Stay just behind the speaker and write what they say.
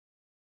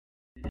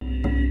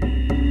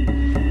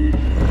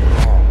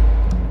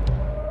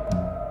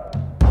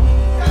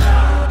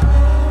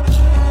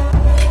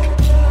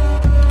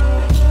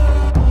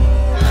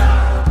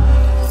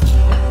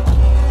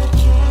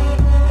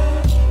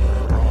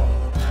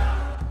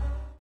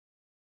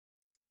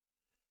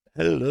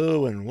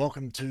Hello and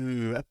welcome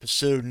to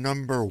episode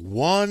number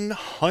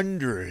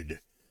 100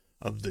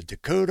 of the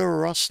Dakota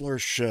Rustler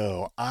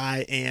Show.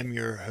 I am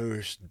your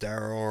host,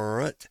 Daryl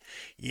Rutt.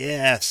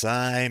 Yes,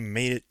 I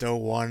made it to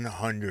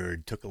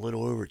 100. Took a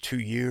little over 2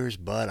 years,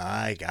 but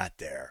I got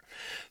there.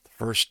 The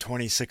first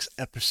 26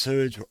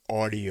 episodes were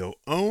audio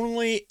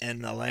only,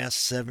 and the last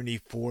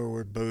 74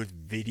 were both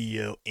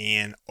video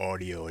and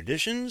audio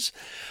editions.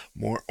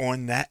 More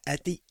on that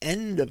at the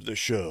end of the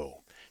show.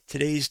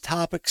 Today's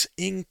topics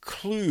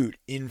include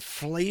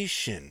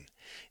inflation,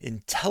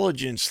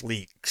 intelligence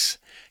leaks,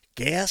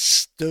 gas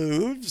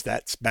stoves,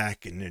 that's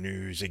back in the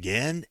news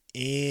again,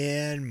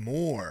 and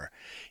more.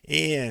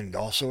 And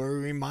also a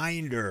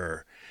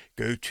reminder,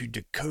 go to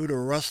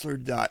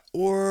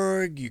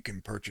dakotarustler.org. You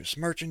can purchase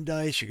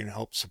merchandise. You can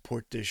help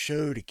support this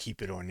show to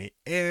keep it on the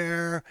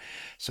air.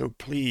 So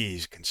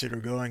please consider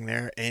going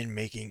there and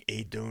making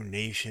a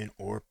donation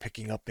or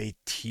picking up a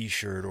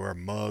t-shirt or a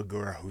mug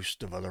or a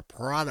host of other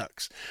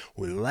products.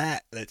 With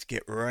that, let's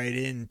get right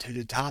into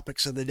the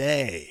topics of the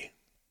day.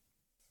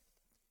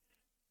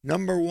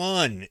 Number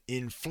one,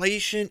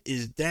 inflation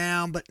is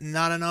down but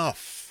not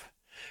enough.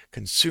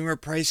 Consumer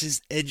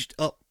prices edged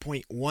up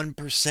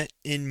 0.1%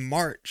 in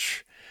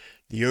March.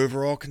 The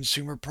overall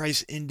consumer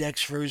price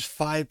index rose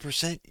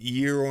 5%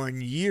 year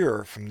on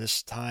year from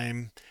this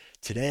time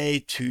today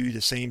to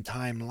the same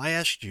time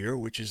last year,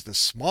 which is the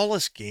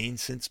smallest gain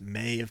since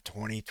May of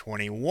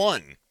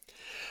 2021.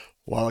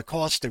 While the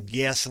cost of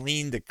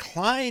gasoline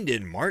declined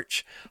in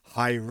March,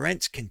 high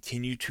rents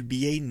continue to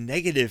be a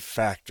negative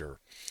factor.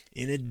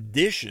 In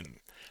addition,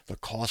 the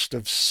cost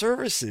of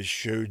services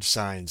showed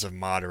signs of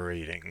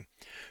moderating.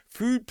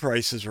 Food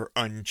prices are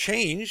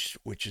unchanged,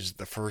 which is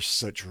the first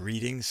such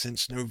reading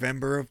since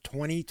November of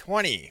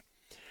 2020.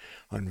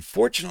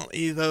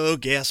 Unfortunately, though,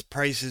 gas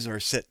prices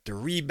are set to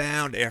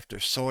rebound after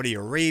Saudi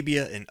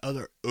Arabia and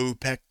other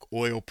OPEC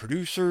oil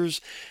producers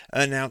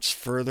announce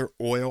further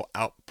oil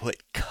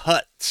output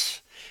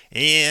cuts.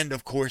 And,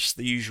 of course,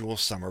 the usual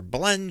summer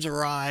blends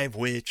arrive,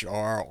 which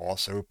are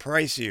also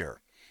pricier.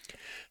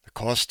 The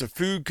cost of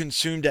food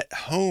consumed at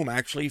home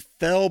actually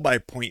fell by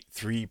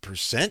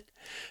 0.3%,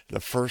 the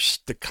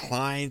first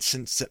decline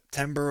since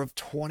September of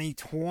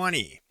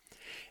 2020.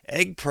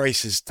 Egg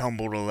prices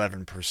tumbled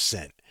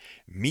 11%.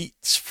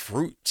 Meats,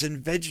 fruits, and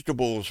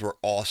vegetables were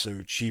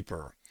also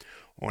cheaper.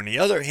 On the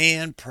other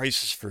hand,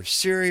 prices for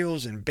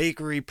cereals and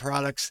bakery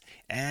products,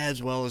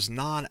 as well as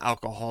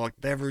non-alcoholic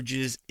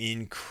beverages,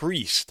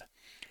 increased.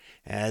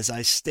 As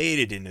I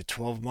stated, in the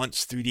 12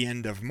 months through the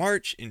end of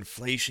March,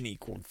 inflation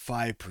equaled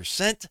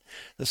 5%,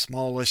 the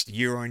smallest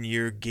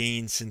year-on-year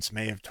gain since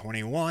May of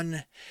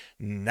 21.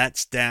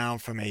 That's down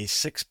from a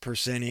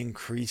 6%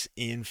 increase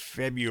in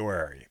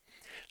February.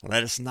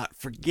 Let us not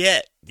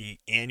forget the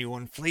annual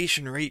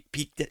inflation rate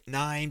peaked at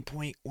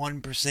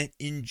 9.1%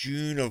 in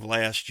June of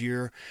last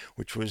year,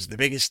 which was the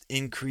biggest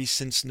increase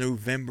since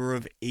November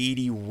of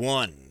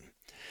 81.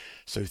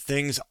 So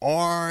things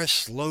are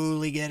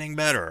slowly getting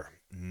better.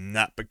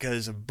 Not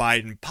because of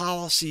Biden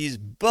policies,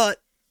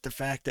 but the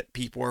fact that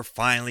people are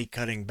finally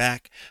cutting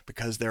back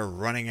because they're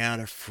running out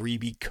of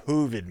freebie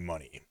COVID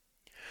money.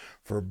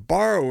 For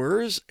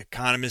borrowers,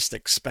 economists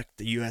expect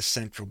the U.S.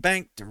 Central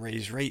Bank to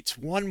raise rates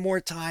one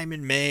more time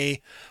in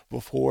May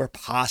before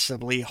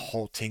possibly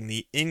halting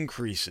the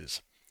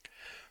increases.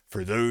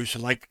 For those who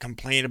like to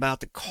complain about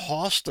the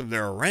cost of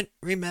their rent,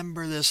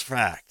 remember this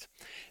fact.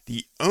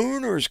 The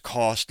owner's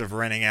cost of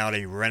renting out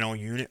a rental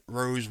unit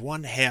rose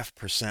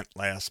 0.5%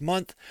 last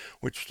month,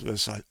 which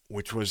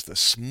was the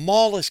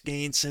smallest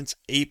gain since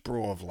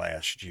April of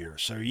last year.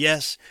 So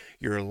yes,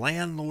 your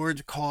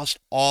landlord's costs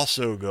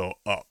also go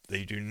up.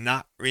 They do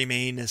not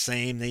remain the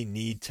same. They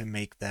need to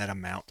make that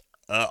amount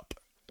up.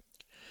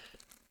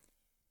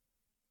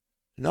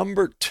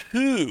 Number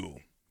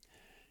two,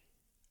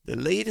 the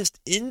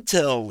latest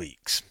intel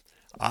leaks.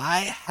 I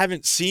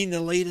haven't seen the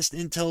latest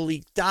intel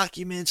leak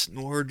documents,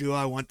 nor do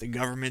I want the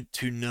government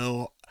to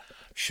know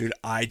should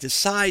I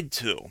decide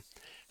to.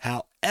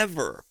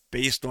 However,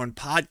 based on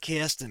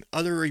podcasts and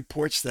other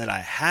reports that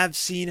I have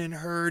seen and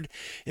heard,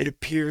 it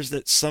appears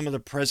that some of the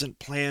present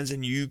plans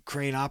in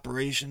Ukraine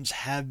operations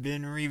have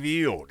been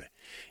revealed.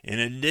 In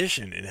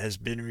addition, it has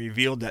been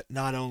revealed that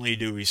not only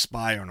do we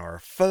spy on our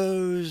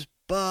foes,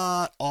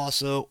 but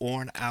also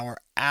on our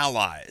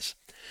allies.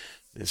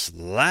 This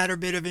latter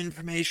bit of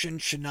information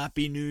should not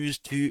be news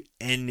to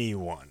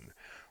anyone.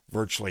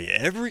 Virtually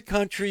every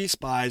country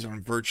spies on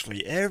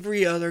virtually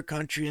every other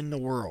country in the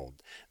world.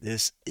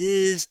 This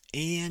is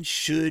and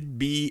should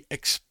be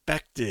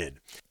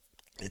expected.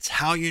 It's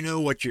how you know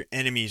what your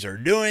enemies are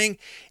doing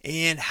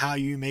and how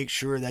you make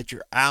sure that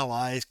your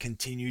allies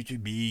continue to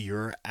be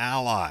your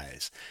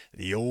allies.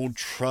 The old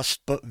trust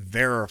but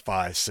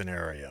verify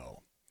scenario.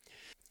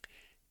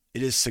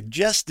 It is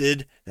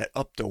suggested that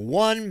up to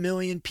 1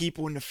 million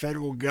people in the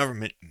federal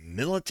government,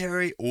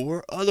 military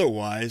or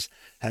otherwise,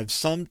 have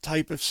some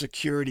type of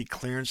security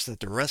clearance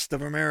that the rest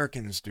of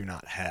Americans do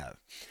not have.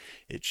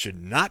 It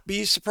should not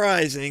be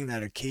surprising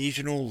that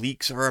occasional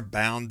leaks are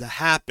bound to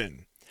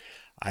happen.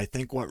 I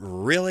think what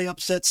really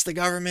upsets the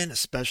government,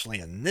 especially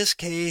in this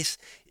case,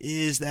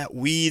 is that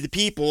we, the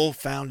people,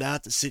 found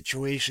out the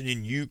situation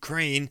in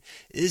Ukraine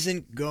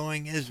isn't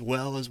going as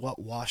well as what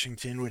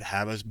Washington would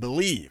have us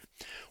believe,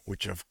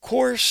 which of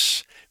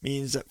course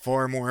means that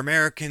far more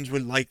Americans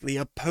would likely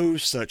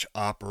oppose such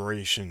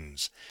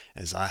operations,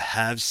 as I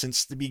have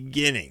since the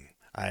beginning.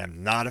 I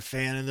am not a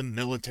fan of the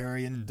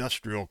military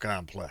industrial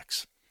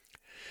complex.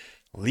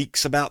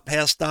 Leaks about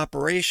past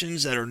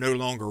operations that are no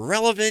longer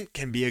relevant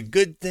can be a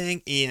good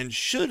thing and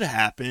should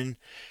happen.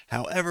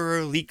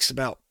 However, leaks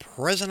about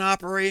present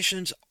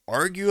operations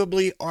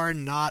arguably are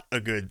not a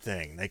good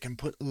thing. They can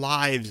put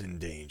lives in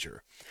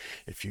danger.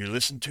 If you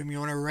listen to me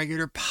on a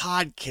regular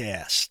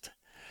podcast,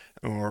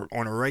 or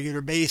on a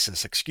regular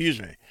basis,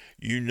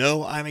 you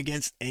know I'm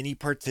against any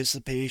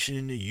participation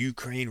in the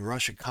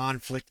Ukraine-Russia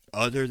conflict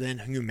other than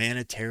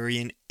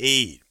humanitarian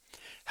aid.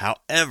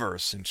 However,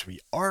 since we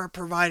are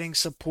providing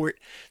support,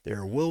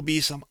 there will be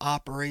some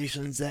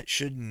operations that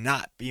should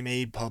not be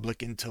made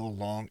public until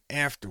long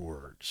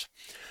afterwards.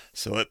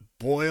 So it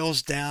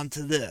boils down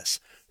to this: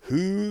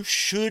 who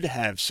should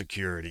have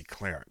security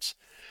clearance?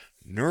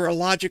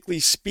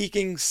 Neurologically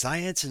speaking,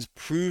 science has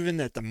proven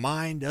that the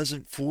mind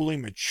doesn't fully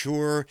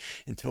mature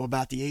until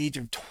about the age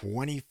of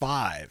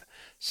 25.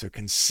 So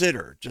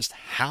consider just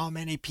how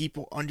many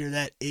people under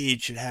that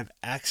age should have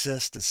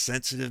access to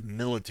sensitive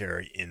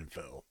military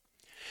info.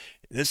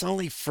 This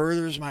only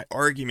furthers my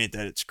argument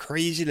that it's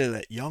crazy to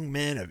let young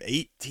men of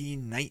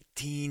 18,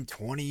 19,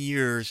 20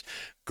 years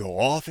go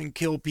off and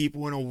kill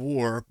people in a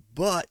war,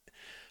 but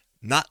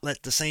not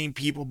let the same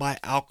people buy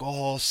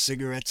alcohol,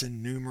 cigarettes,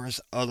 and numerous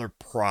other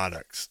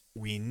products.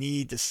 We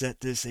need to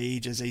set this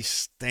age as a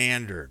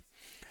standard.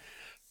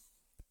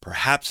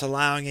 Perhaps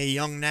allowing a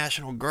young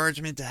National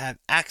Guardsman to have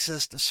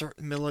access to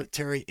certain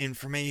military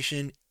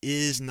information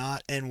is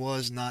not and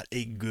was not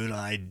a good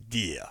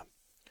idea.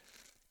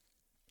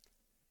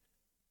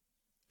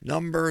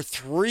 Number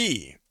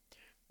 3.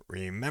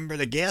 Remember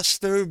the gas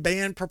stove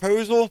ban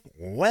proposal?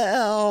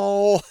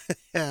 Well,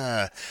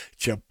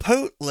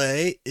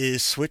 Chipotle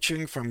is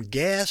switching from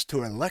gas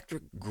to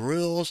electric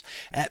grills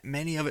at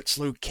many of its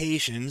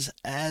locations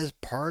as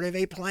part of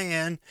a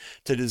plan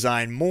to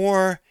design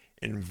more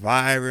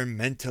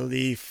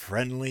environmentally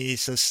friendly,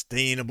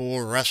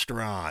 sustainable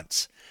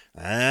restaurants.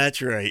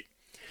 That's right.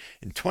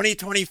 In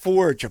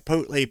 2024,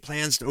 Chipotle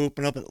plans to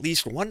open up at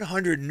least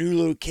 100 new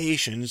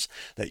locations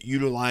that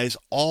utilize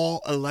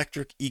all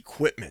electric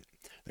equipment.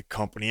 The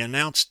company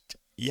announced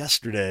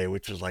yesterday,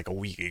 which was like a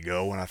week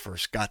ago when I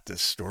first got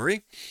this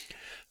story.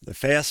 The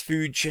fast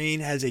food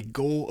chain has a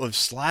goal of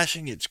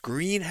slashing its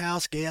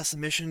greenhouse gas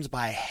emissions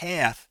by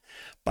half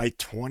by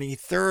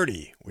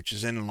 2030, which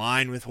is in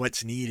line with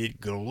what's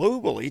needed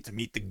globally to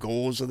meet the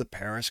goals of the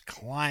Paris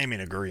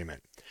Climate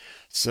Agreement.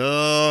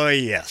 So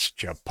yes,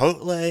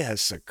 Chipotle has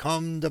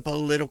succumbed to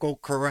political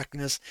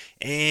correctness,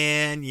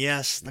 and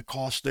yes, the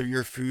cost of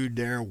your food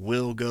there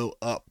will go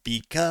up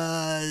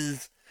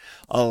because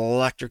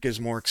electric is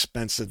more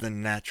expensive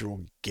than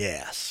natural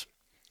gas.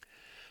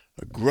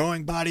 A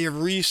growing body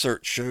of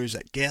research shows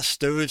that gas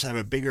stoves have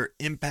a bigger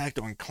impact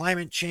on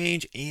climate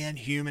change and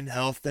human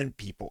health than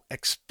people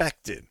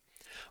expected.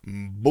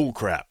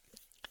 Bullcrap.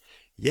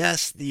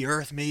 Yes, the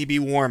earth may be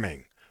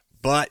warming,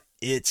 but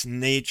it's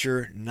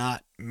nature,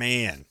 not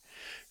man.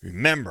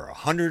 Remember,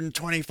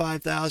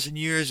 125,000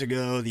 years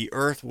ago, the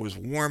earth was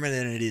warmer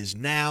than it is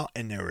now,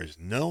 and there was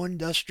no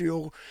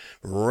industrial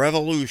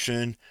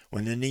revolution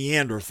when the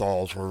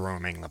Neanderthals were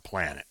roaming the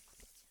planet.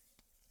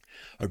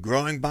 A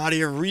growing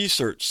body of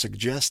research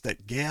suggests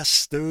that gas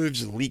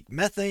stoves leak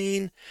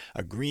methane,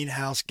 a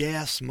greenhouse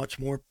gas much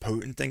more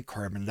potent than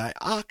carbon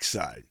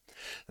dioxide.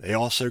 They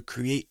also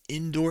create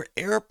indoor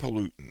air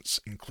pollutants,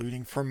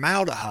 including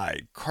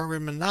formaldehyde,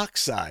 carbon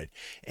monoxide,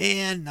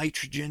 and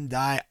nitrogen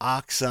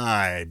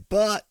dioxide,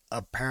 but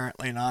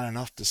apparently not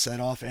enough to set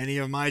off any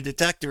of my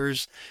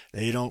detectors.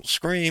 They don't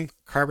scream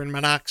carbon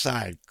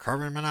monoxide,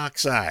 carbon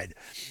monoxide.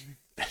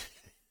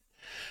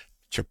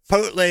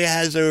 Chipotle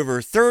has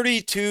over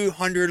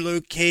 3,200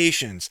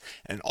 locations,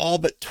 and all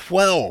but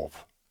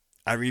 12,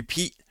 I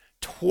repeat,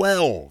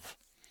 12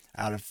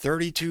 out of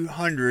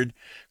 3,200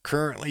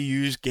 currently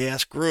use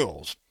gas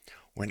grills.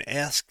 When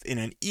asked in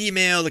an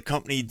email, the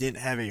company didn't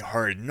have a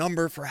hard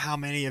number for how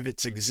many of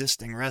its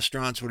existing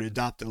restaurants would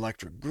adopt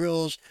electric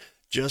grills,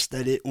 just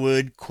that it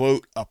would,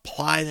 quote,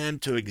 apply them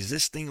to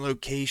existing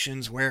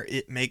locations where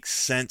it makes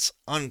sense,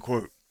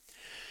 unquote.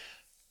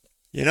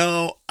 You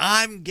know,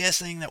 I'm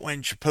guessing that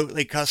when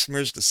Chipotle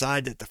customers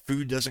decide that the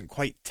food doesn't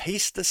quite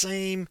taste the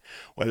same,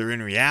 whether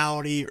in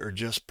reality or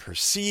just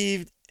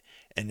perceived,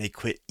 and they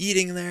quit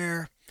eating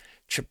there,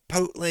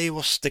 Chipotle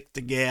will stick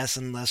to gas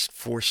unless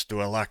forced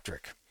to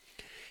electric.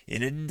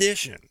 In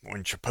addition,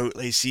 when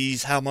Chipotle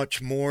sees how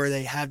much more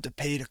they have to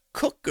pay to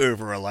cook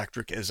over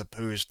electric as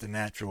opposed to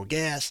natural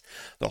gas,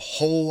 the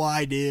whole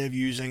idea of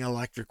using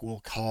electric will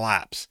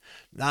collapse.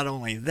 Not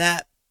only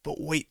that, but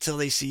wait till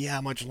they see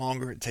how much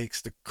longer it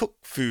takes to cook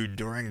food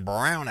during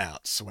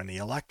brownouts when the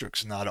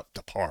electric's not up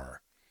to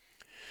par.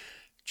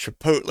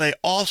 Chipotle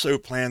also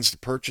plans to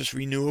purchase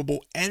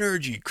renewable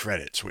energy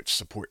credits, which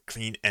support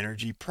clean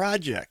energy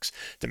projects,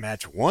 to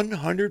match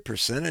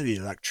 100% of the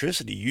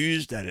electricity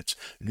used at its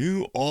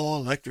new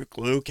all-electric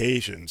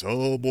locations.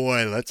 Oh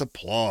boy, let's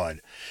applaud.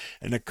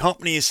 And the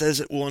company says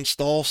it will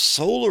install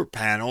solar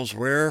panels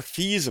where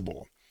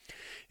feasible.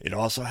 It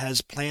also has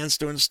plans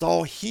to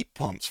install heat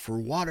pumps for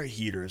water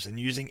heaters and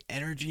using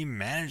energy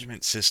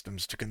management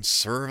systems to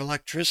conserve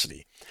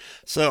electricity.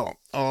 So,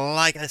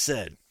 like I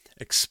said,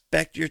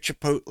 expect your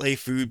Chipotle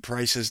food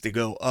prices to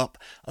go up.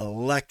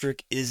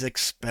 Electric is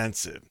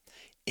expensive.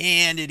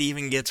 And it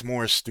even gets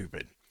more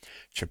stupid.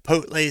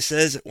 Chipotle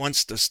says it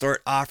wants to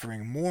start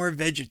offering more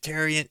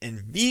vegetarian and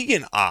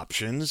vegan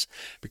options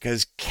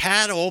because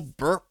cattle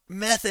burp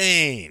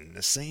methane,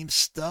 the same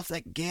stuff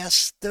that gas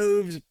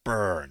stoves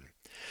burn.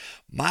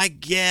 My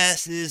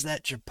guess is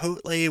that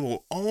Chipotle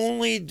will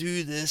only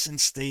do this in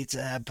states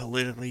that have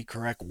politically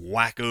correct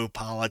wacko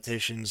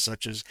politicians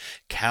such as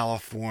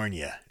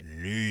California,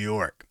 New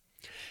York.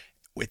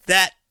 With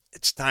that,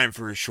 it's time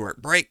for a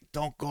short break.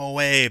 Don't go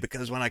away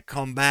because when I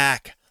come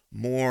back,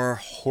 more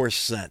horse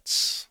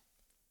sense.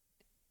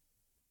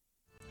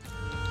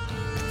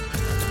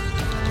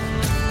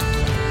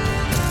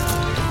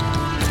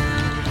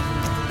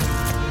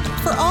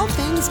 For all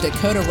things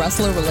Dakota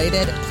Rustler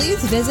related,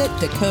 please visit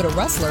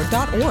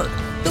dakotarustler.org.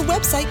 The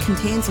website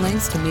contains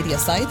links to media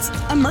sites,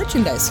 a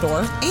merchandise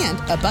store, and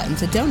a button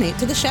to donate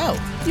to the show.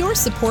 Your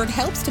support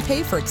helps to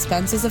pay for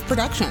expenses of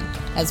production,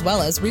 as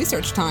well as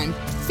research time.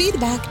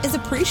 Feedback is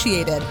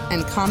appreciated,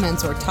 and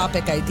comments or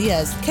topic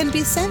ideas can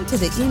be sent to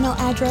the email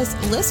address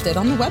listed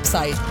on the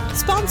website.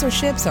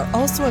 Sponsorships are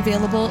also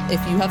available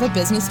if you have a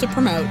business to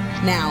promote.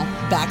 Now,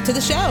 back to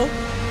the show.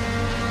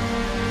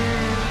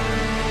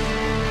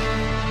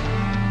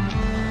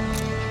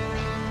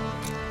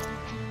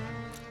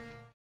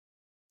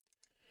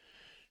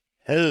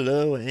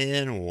 Hello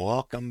and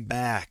welcome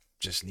back.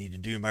 Just need to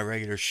do my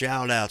regular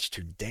shout outs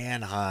to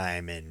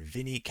Danheim and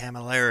Vinny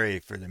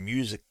Camilleri for the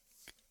music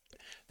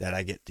that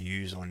I get to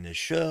use on this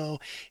show,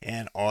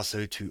 and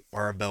also to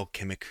Arbel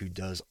Kimmick who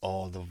does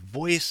all the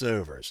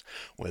voiceovers.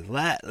 With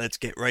that, let's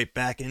get right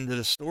back into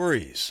the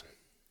stories.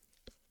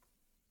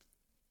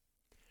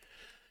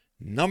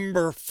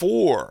 Number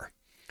 4.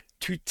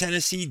 2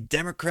 Tennessee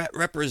Democrat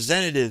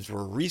representatives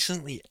were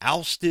recently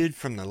ousted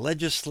from the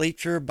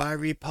legislature by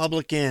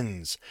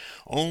Republicans,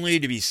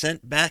 only to be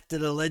sent back to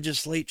the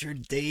legislature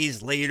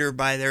days later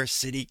by their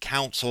city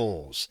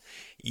councils.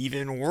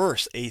 Even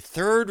worse, a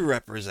third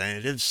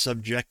representative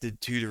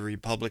subjected to the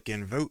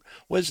Republican vote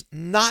was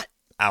not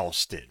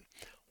ousted.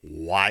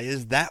 Why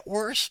is that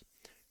worse?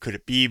 Could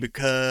it be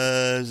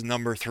because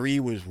number 3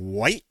 was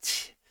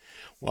white,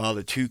 while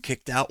the 2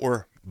 kicked out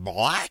were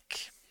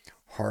black?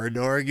 Hard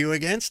to argue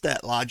against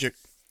that logic.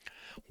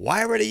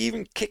 Why were they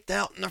even kicked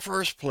out in the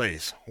first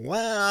place?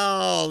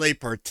 Well, they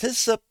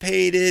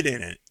participated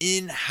in an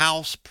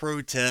in-house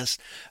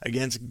protest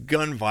against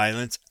gun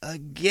violence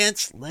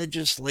against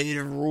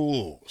legislative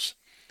rules.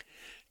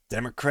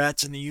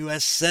 Democrats in the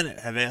U.S. Senate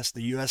have asked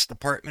the U.S.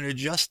 Department of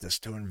Justice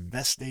to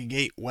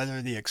investigate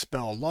whether the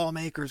expelled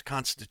lawmakers'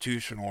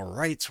 constitutional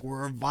rights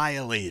were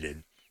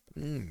violated.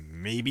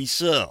 Maybe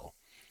so.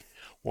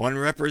 One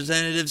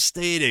representative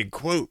stated,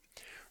 quote,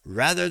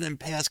 "Rather than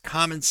pass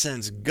common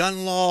sense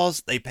gun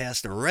laws, they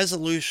passed a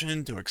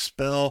resolution to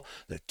expel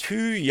the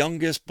 2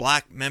 youngest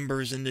black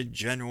members in the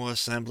General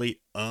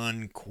Assembly,"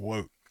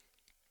 unquote.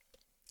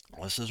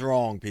 This is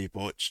wrong,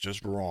 people. It's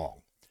just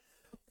wrong.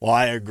 While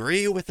I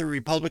agree with the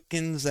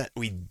Republicans that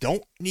we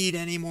don't need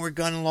any more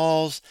gun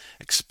laws,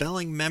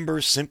 expelling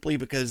members simply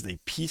because they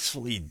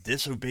peacefully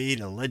disobeyed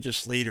a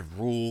legislative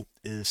rule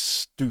is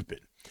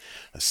stupid,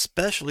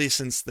 especially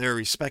since their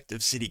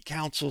respective city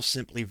councils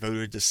simply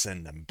voted to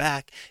send them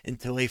back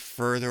until a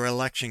further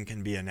election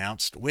can be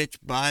announced, which,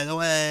 by the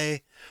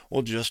way,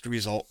 will just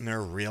result in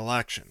their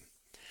re-election.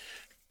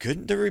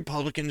 Couldn't the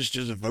Republicans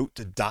just vote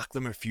to dock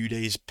them a few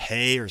days'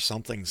 pay or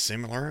something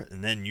similar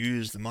and then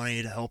use the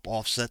money to help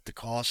offset the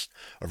cost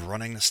of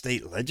running the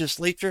state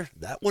legislature?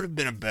 That would have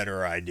been a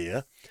better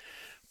idea.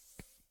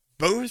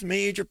 Both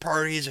major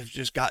parties have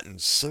just gotten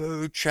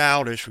so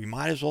childish we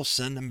might as well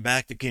send them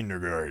back to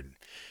kindergarten.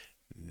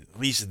 At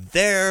least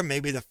there,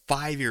 maybe the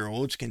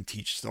 5-year-olds can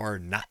teach our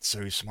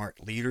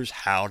not-so-smart leaders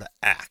how to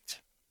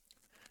act.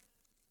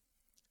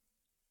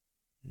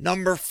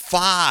 Number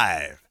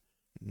 5.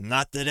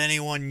 Not that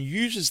anyone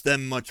uses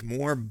them much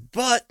more,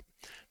 but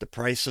the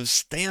price of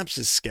stamps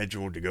is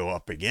scheduled to go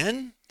up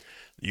again.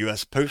 The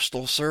U.S.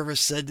 Postal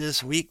Service said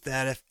this week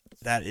that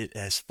it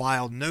has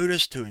filed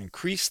notice to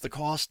increase the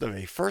cost of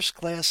a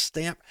first-class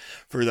stamp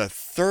for the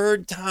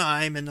 3rd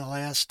time in the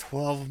last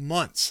 12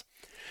 months.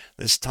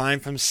 This time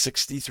from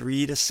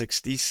 63 to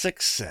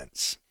 66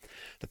 cents.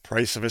 The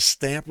price of a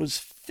stamp was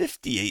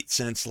 58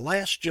 cents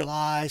last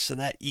July, so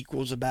that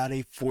equals about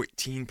a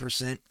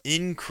 14%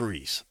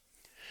 increase.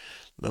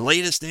 The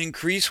latest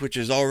increase, which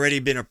has already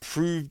been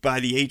approved by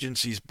the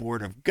agency's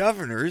Board of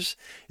Governors,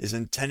 is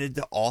intended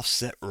to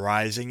offset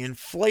rising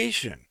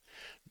inflation,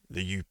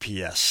 the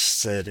UPS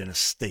said in a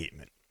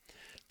statement.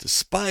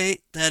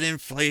 despite that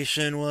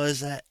inflation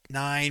was at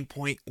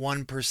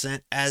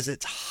 9.1% as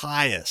its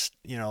highest.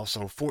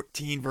 So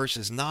 14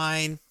 versus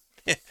 9,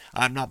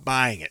 I'm not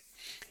buying it.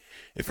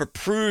 If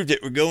approved,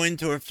 it would go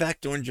into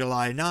effect on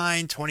July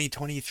 9,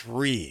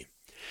 2023.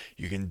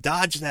 You can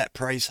dodge that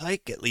price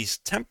hike, at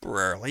least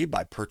temporarily,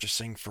 by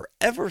purchasing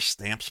Forever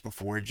stamps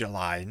before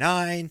July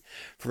 9.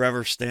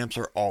 Forever stamps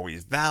are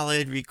always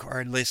valid,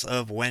 regardless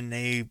of when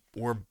they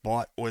were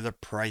bought or the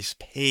price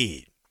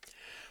paid.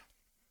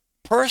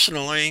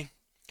 Personally,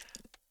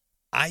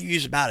 I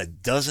use about a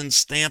dozen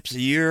stamps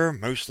a year,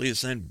 mostly to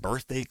send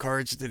birthday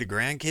cards to the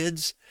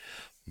grandkids.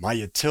 My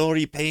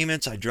utility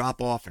payments I drop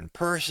off in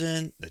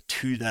person. The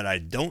two that I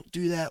don't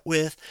do that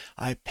with,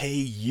 I pay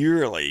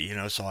yearly,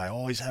 so I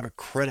always have a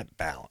credit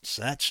balance.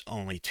 That's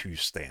only 2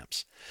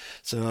 stamps.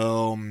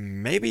 So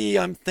maybe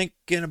I'm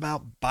thinking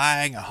about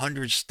buying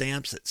 100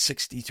 stamps at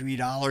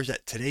 $63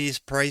 at today's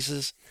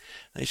prices.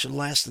 They should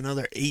last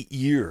another 8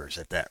 years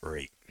at that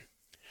rate.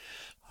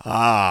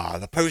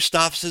 The post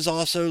office is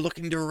also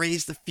looking to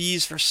raise the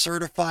fees for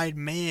certified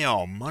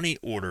mail, money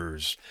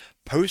orders,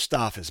 post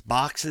office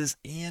boxes,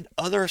 and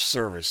other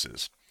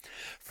services.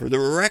 For the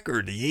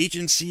record, the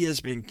agency has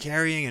been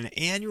carrying an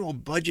annual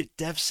budget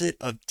deficit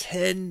of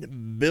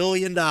 $10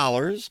 billion,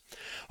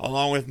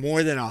 along with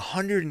more than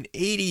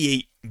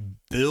 $188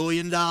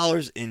 billion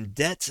in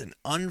debts and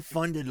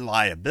unfunded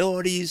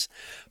liabilities,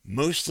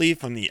 mostly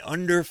from the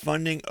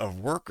underfunding of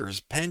workers'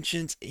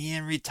 pensions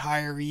and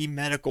retiree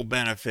medical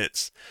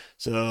benefits.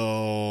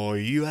 So,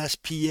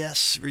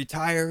 USPS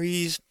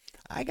retirees,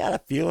 I got a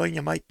feeling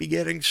you might be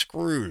getting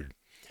screwed.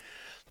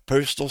 The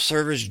Postal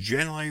Service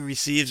generally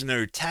receives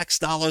no tax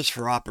dollars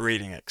for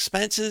operating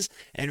expenses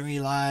and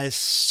relies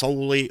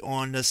solely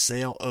on the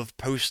sale of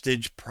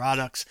postage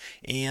products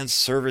and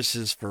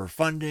services for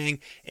funding,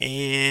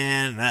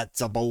 and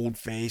that's a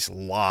bold-faced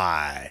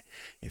lie.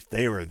 If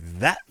they were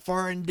that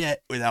far in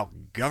debt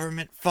without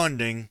government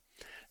funding,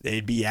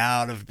 they'd be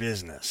out of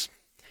business.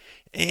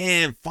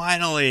 And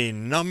finally,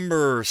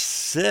 number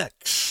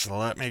 6.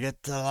 Let me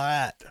get to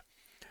that.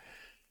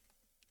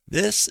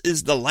 This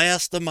is the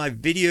last of my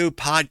video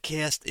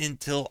podcast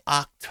until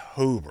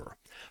October,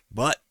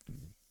 but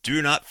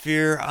do not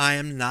fear, I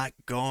am not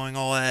going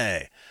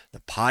away.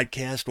 The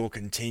podcast will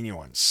continue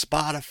on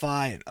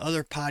Spotify and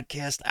other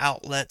podcast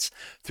outlets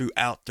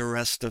throughout the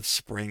rest of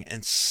spring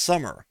and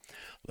summer.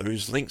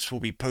 Those links will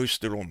be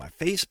posted on my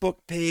Facebook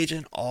page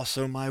and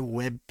also my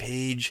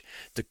webpage,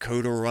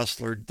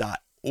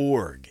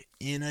 dakotarustler.org.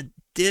 In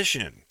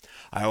addition,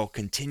 I will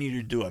continue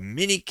to do a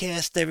mini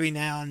cast every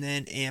now and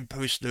then and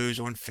post those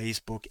on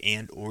Facebook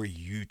and or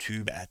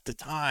YouTube at the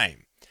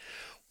time.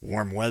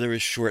 Warm weather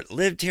is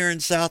short-lived here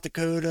in South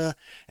Dakota,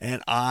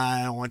 and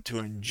I want to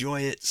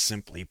enjoy it.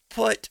 Simply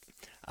put,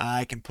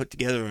 I can put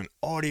together an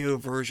audio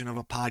version of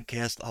a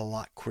podcast a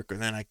lot quicker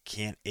than I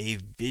can a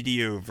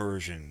video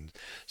version.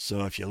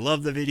 So if you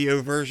love the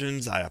video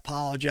versions, I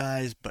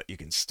apologize, but you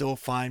can still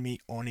find me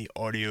on the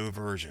audio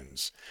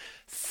versions.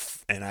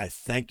 And I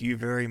thank you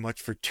very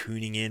much for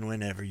tuning in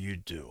whenever you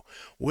do.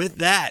 With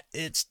that,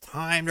 it's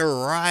time to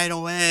ride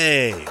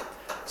away.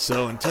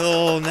 So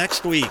until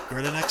next week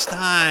or the next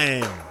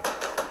time,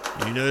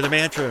 you know the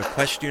mantra,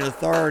 question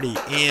authority,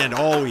 and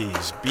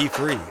always be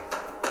free.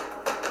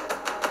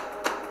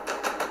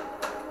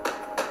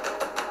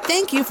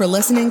 Thank you for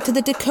listening to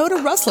the Dakota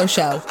Rustler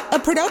Show, a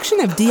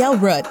production of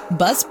DL Root,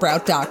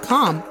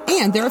 Buzzsprout.com,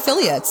 and their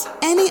affiliates.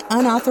 Any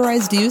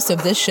unauthorized use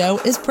of this show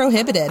is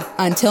prohibited.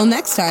 Until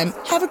next time,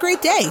 have a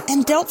great day,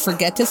 and don't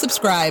forget to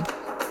subscribe.